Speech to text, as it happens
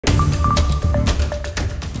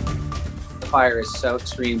fire is so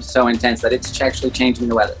extreme, so intense that it's actually changing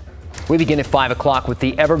the weather. We begin at 5 o'clock with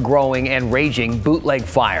the ever-growing and raging Bootleg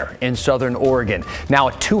Fire in southern Oregon. Now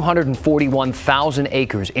at 241,000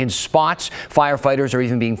 acres in spots, firefighters are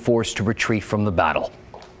even being forced to retreat from the battle.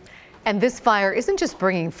 And this fire isn't just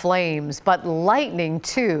bringing flames, but lightning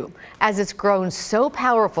too. As it's grown so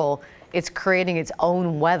powerful, it's creating its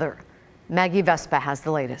own weather. Maggie Vespa has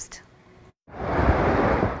the latest.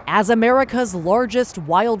 As America's largest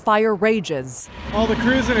wildfire rages, all the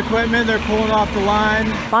crews and equipment, they're pulling off the line.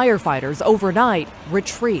 Firefighters overnight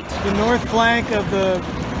retreat. The north flank of the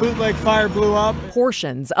Bootleg Fire blew up.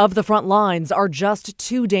 Portions of the front lines are just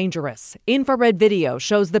too dangerous. Infrared video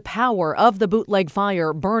shows the power of the Bootleg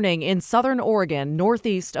Fire burning in southern Oregon,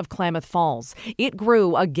 northeast of Klamath Falls. It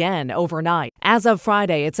grew again overnight. As of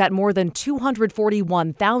Friday, it's at more than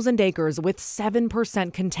 241,000 acres with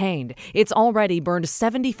 7% contained. It's already burned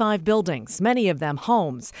 75 buildings, many of them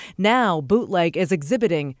homes. Now, Bootleg is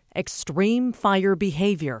exhibiting extreme fire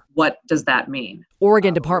behavior. What does that mean?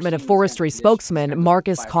 Oregon Department of Forestry spokesman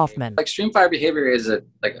Marcus Kauffman. Extreme fire behavior is a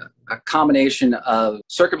combination of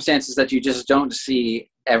circumstances that you just don't see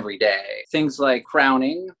every day. Things like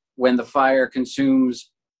crowning, when the fire consumes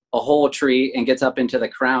a whole tree and gets up into the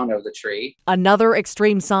crown of the tree. Another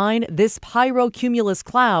extreme sign, this pyrocumulus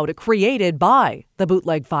cloud created by the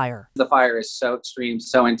Bootleg Fire. The fire is so extreme,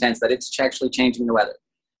 so intense that it's actually changing the weather.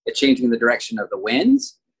 It's changing the direction of the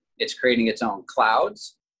winds. It's creating its own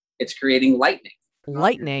clouds. It's creating lightning.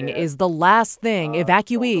 Lightning is the last thing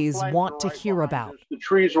evacuees want to hear about. The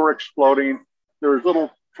trees were exploding. There's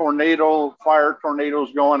little fire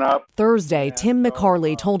tornadoes going up. Thursday, Tim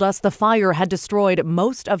McCarley told us the fire had destroyed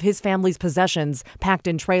most of his family's possessions packed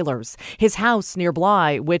in trailers. His house near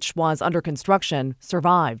Bly, which was under construction,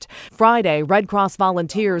 survived. Friday, Red Cross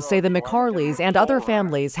volunteers say the McCarleys and other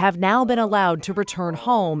families have now been allowed to return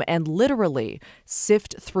home and literally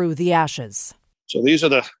sift through the ashes. So these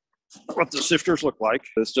are what the sifters look like.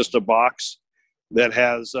 It's just a box that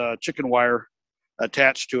has chicken wire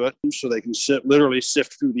attached to it, so they can literally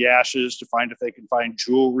sift through the ashes to find if they can find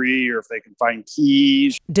jewelry or if they can find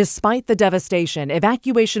keys. Despite the devastation,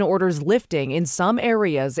 evacuation orders lifting in some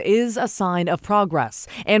areas is a sign of progress,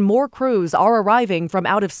 and more crews are arriving from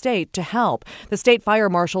out of state to help. The state fire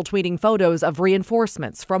marshal tweeting photos of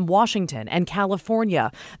reinforcements from Washington and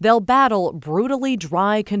California. They'll battle brutally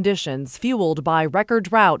dry conditions fueled by record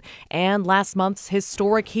drought and last month's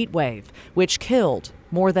historic heat wave, which killed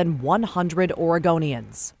more than 100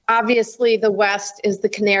 Oregonians. Obviously, the West is the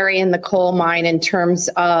canary in the coal mine in terms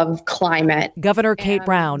of climate. Governor Kate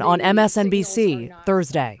Brown on MSNBC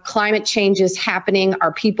Thursday. Climate change is happening.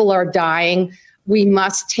 Our people are dying. We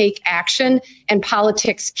must take action, and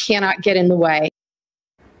politics cannot get in the way.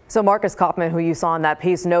 So Marcus Kauffman, who you saw in that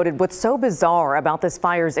piece, noted what's so bizarre about this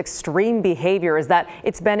fire's extreme behavior is that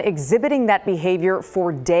it's been exhibiting that behavior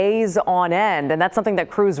for days on end. And that's something that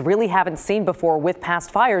crews really haven't seen before with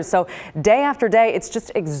past fires. So day after day, it's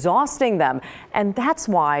just exhausting them. And that's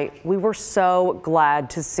why we were so glad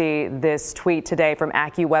to see this tweet today from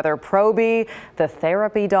AccuWeather. Proby, the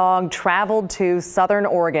therapy dog, traveled to southern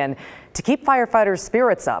Oregon to keep firefighters'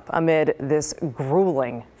 spirits up amid this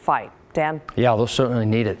grueling fight. Dan? Yeah, they'll certainly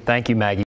need it. Thank you, Maggie.